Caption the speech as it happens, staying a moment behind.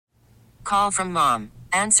call from mom.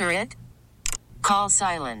 Answer it. Call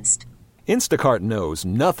silenced. Instacart knows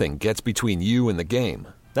nothing gets between you and the game.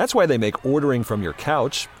 That's why they make ordering from your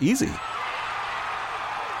couch easy.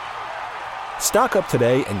 Stock up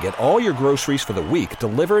today and get all your groceries for the week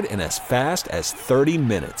delivered in as fast as 30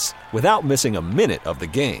 minutes without missing a minute of the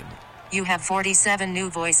game. You have 47 new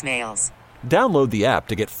voicemails. Download the app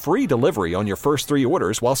to get free delivery on your first 3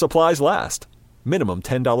 orders while supplies last. Minimum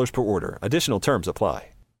 $10 per order. Additional terms apply.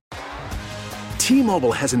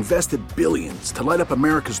 T-Mobile has invested billions to light up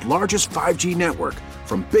America's largest 5G network,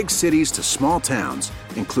 from big cities to small towns,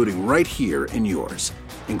 including right here in yours.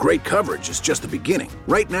 And great coverage is just the beginning.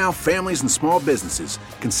 Right now, families and small businesses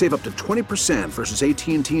can save up to 20% versus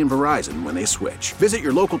AT&T and Verizon when they switch. Visit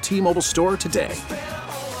your local T-Mobile store today.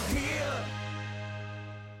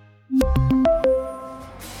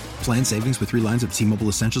 Plan savings with 3 lines of T-Mobile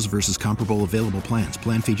Essentials versus comparable available plans.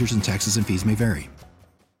 Plan features and taxes and fees may vary.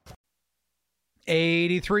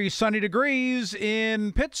 83 sunny degrees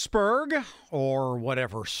in Pittsburgh, or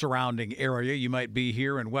whatever surrounding area you might be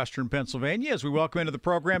here in western Pennsylvania, as we welcome into the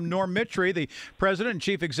program Norm Mitry, the President and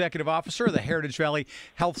Chief Executive Officer of the Heritage Valley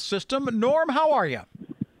Health System. Norm, how are you?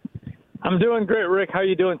 I'm doing great, Rick. How are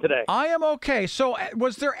you doing today? I am okay. So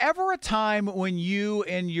was there ever a time when you,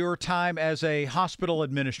 in your time as a hospital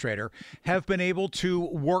administrator, have been able to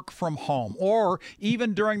work from home? Or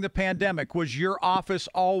even during the pandemic, was your office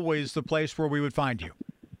always the place where we would find you?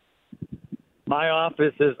 My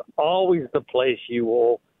office is always the place you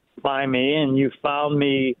will find me, and you found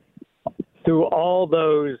me through all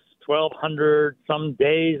those 1,200 some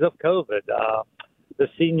days of COVID. The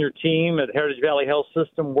senior team at Heritage Valley Health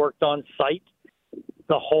System worked on site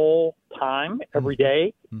the whole time, every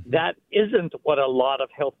day. Mm-hmm. That isn't what a lot of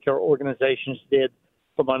healthcare organizations did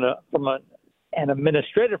from an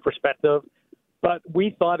administrative perspective, but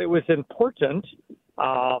we thought it was important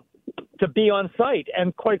to be on site.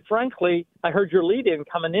 And quite frankly, I heard your lead-in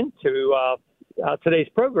coming into today's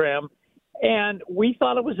program, and we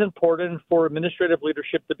thought it was important for administrative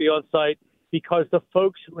leadership to be on site because the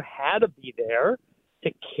folks who had to be there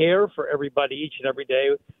to care for everybody each and every day,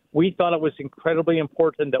 we thought it was incredibly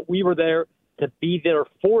important that we were there to be there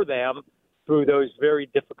for them through those very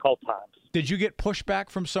difficult times. Did you get pushback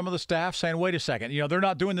from some of the staff saying, wait a second, they're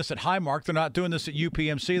not doing this at Highmark, they're not doing this at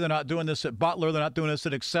UPMC, they're not doing this at Butler, they're not doing this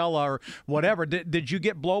at Excella or whatever. Did you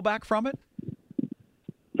get blowback from it?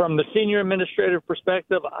 From the senior administrative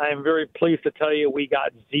perspective, I'm very pleased to tell you we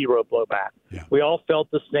got zero blowback. Yeah. We all felt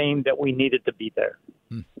the same, that we needed to be there.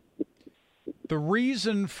 The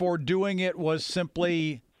reason for doing it was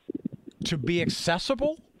simply to be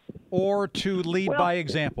accessible or to lead by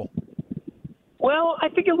example? Well, I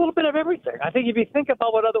think a little bit of everything. I think if you think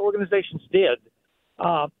about what other organizations did,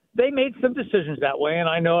 they made some decisions that way. And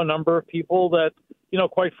I know a number of people that,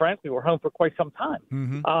 quite frankly, were home for quite some time.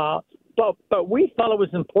 Mm-hmm. But we thought it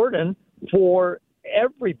was important for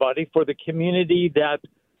everybody, for the community that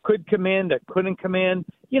could come in, that couldn't come in.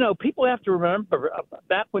 People have to remember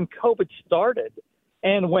back when COVID started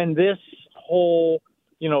and when this whole,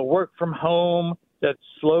 work from home that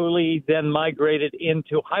slowly then migrated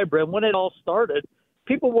into hybrid, when it all started,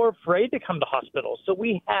 people were afraid to come to hospitals. So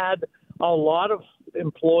we had a lot of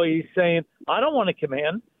employees saying, I don't want to come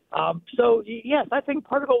in. So, yes, I think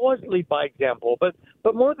part of it was lead by example. But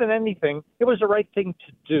more than anything, it was the right thing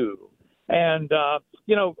to do. And,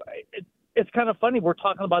 it's kind of funny we're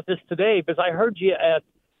talking about this today because I heard you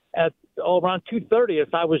at around 2:30 as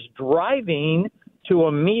I was driving to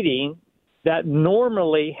a meeting that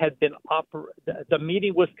normally had been the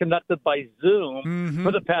meeting was conducted by Zoom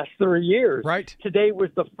for the past 3 years. Right. Today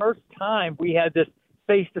was the first time we had this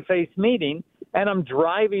face-to-face meeting, and I'm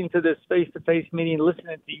driving to this face-to-face meeting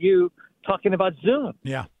listening to you talking about Zoom.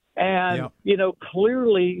 Yeah. And,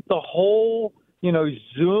 clearly the whole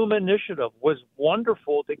Zoom initiative was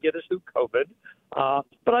wonderful to get us through COVID.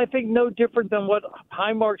 But I think no different than what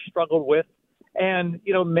Highmark struggled with. And,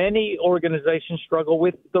 many organizations struggle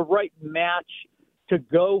with the right match to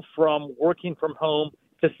go from working from home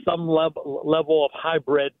to some level of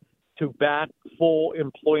hybrid to back full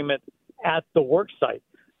employment at the work site.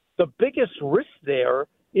 The biggest risk there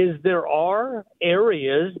is there are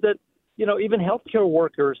areas that, even healthcare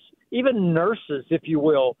workers, even nurses, if you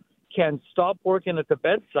will, can stop working at the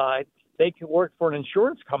bedside. They can work for an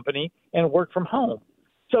insurance company and work from home.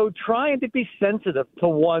 So trying to be sensitive to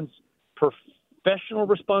one's professional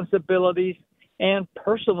responsibilities and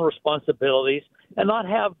personal responsibilities and not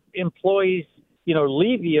have employees,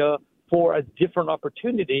 leave you for a different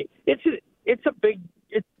opportunity. It's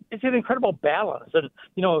an incredible balance. And,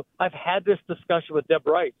 I've had this discussion with Deb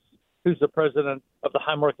Wright, who's the president of the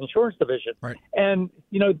Highmark Insurance Division. Right. And,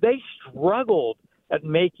 they struggled at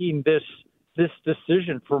making this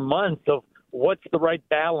decision for months of what's the right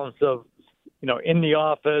balance of, in the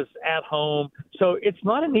office, at home. So it's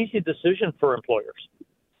not an easy decision for employers.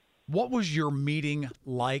 What was your meeting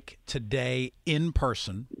like today in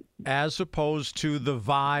person as opposed to the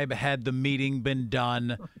vibe had the meeting been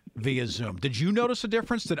done via Zoom? Did you notice a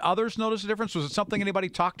difference? Did others notice a difference? Was it something anybody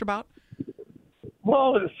talked about?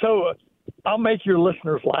 Well, so I'll make your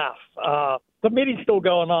listeners laugh. The meeting's still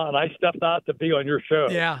going on. I stepped out to be on your show.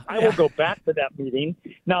 Yeah. I will go back to that meeting.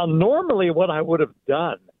 Now, normally what I would have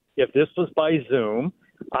done if this was by Zoom,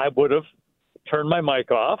 I would have turned my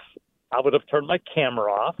mic off. I would have turned my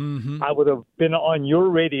camera off. Mm-hmm. I would have been on your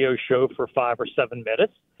radio show for 5 or 7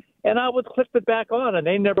 minutes, and I would clip it back on, and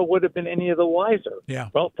they never would have been any of the wiser. Yeah.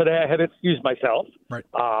 Well, today I had to excuse myself. Right.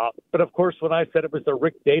 But, of course, when I said it was the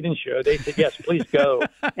Rick Dayton show, they said, yes, please go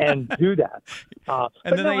and do that.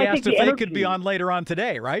 And then they asked if they could be on later on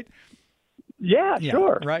today, right? Yeah,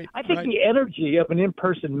 sure. Right. I think the energy of an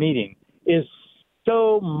in-person meeting is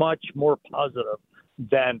so much more positive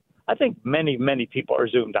than I think many, many people are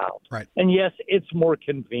Zoomed out. Right. And yes, it's more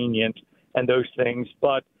convenient and those things,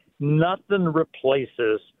 but nothing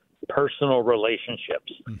replaces personal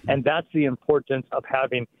relationships. Mm-hmm. And that's the importance of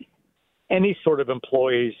having any sort of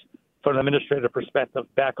employees from an administrative perspective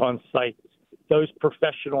back on site. Those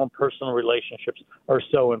professional and personal relationships are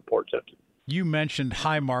so important. You mentioned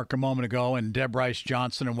Highmark a moment ago and Deb Rice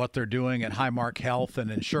Johnson and what they're doing at Highmark Health and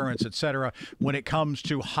Insurance, et cetera, when it comes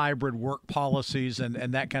to hybrid work policies and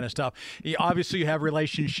that kind of stuff. Obviously, you have a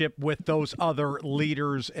relationship with those other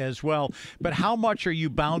leaders as well. But how much are you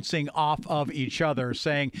bouncing off of each other,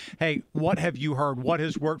 saying, hey, what have you heard? What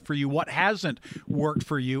has worked for you? What hasn't worked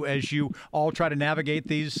for you as you all try to navigate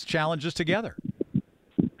these challenges together?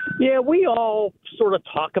 Yeah, we all sort of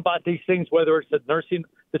talk about these things, whether it's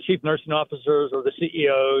the chief nursing officers or the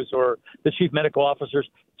CEOs or the chief medical officers,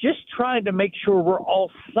 just trying to make sure we're all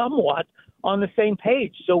somewhat on the same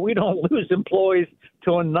page so we don't lose employees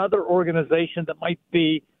to another organization that might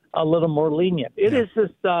be a little more lenient. It is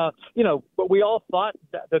just, but we all thought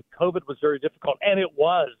that COVID was very difficult, and it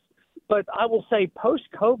was. But I will say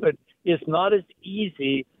post-COVID is not as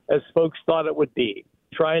easy as folks thought it would be,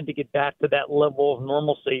 trying to get back to that level of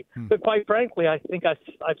normalcy. But quite frankly, I think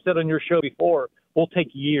I've said on your show before, we'll take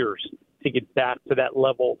years to get back to that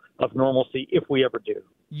level of normalcy if we ever do.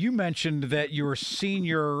 You mentioned that your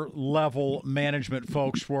senior level management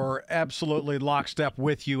folks were absolutely lockstep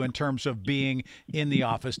with you in terms of being in the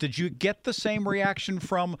office. Did you get the same reaction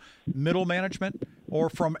from middle management or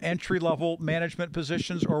from entry level management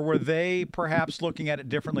positions, or were they perhaps looking at it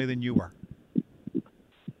differently than you were?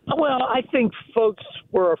 Well, I think folks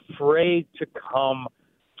were afraid to come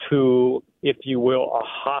to, if you will, a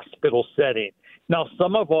hospital setting. Now,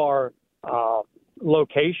 some of our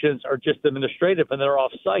locations are just administrative and they're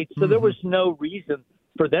off-site, so there was no reason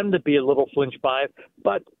for them to be a little flinched by it.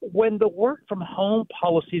 But when the work-from-home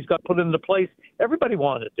policies got put into place, everybody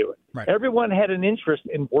wanted to do it. Right. Everyone had an interest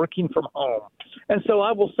in working from home. And so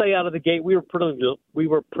I will say out of the gate, we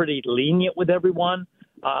were pretty lenient with everyone.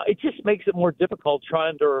 It just makes it more difficult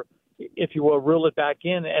trying to, if you will, reel it back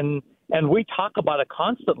in. And we talk about it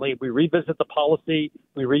constantly. We revisit the policy.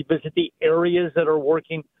 We revisit the areas that are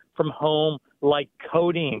working from home, like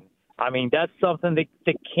coding. I mean, that's something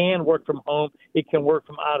that can work from home. It can work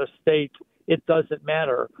from out of state. It doesn't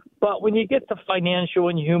matter. But when you get to financial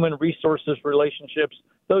and human resources relationships,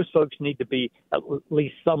 those folks need to be at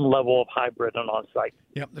least some level of hybrid and on-site.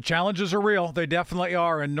 Yep, the challenges are real. They definitely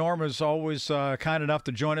are. And Norm is always kind enough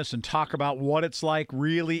to join us and talk about what it's like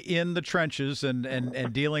really in the trenches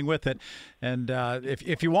and dealing with it. And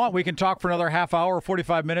if you want, we can talk for another half hour or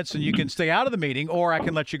 45 minutes, and you can stay out of the meeting, or I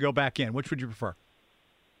can let you go back in. Which would you prefer?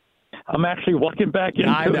 I'm actually walking back in.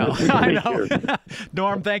 I know.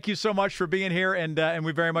 Norm, thank you so much for being here, and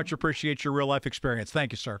we very much appreciate your real-life experience.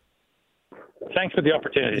 Thank you, sir. Thanks for the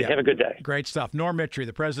opportunity. Have a good day. Great stuff. Norm Mitry,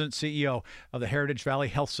 the president CEO of the Heritage Valley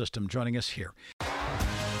Health System, joining us here.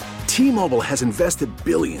 T-Mobile has invested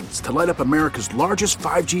billions to light up America's largest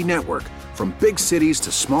 5G network, from big cities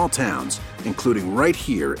to small towns, including right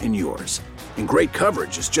here in yours. And great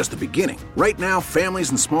coverage is just the beginning. Right now, families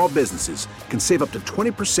and small businesses can save up to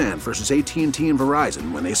 20% versus AT&T and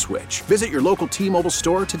Verizon when they switch. Visit your local T-Mobile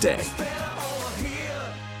store today.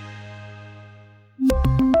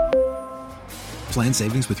 Plan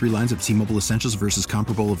savings with 3 lines of T-Mobile Essentials versus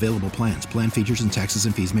comparable available plans. Plan features and taxes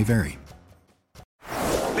and fees may vary.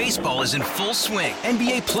 Baseball is in full swing.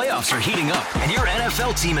 NBA playoffs are heating up, and your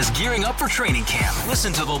NFL team is gearing up for training camp.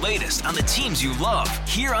 Listen to the latest on the teams you love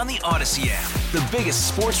here on the Odyssey app. The biggest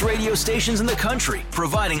sports radio stations in the country,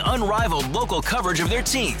 providing unrivaled local coverage of their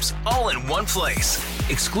teams, all in one place.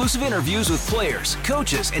 Exclusive interviews with players,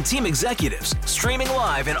 coaches, and team executives, streaming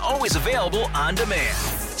live and always available on demand.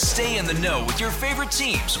 Stay in the know with your favorite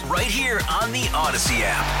teams right here on the Odyssey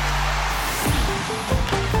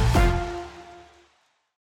app.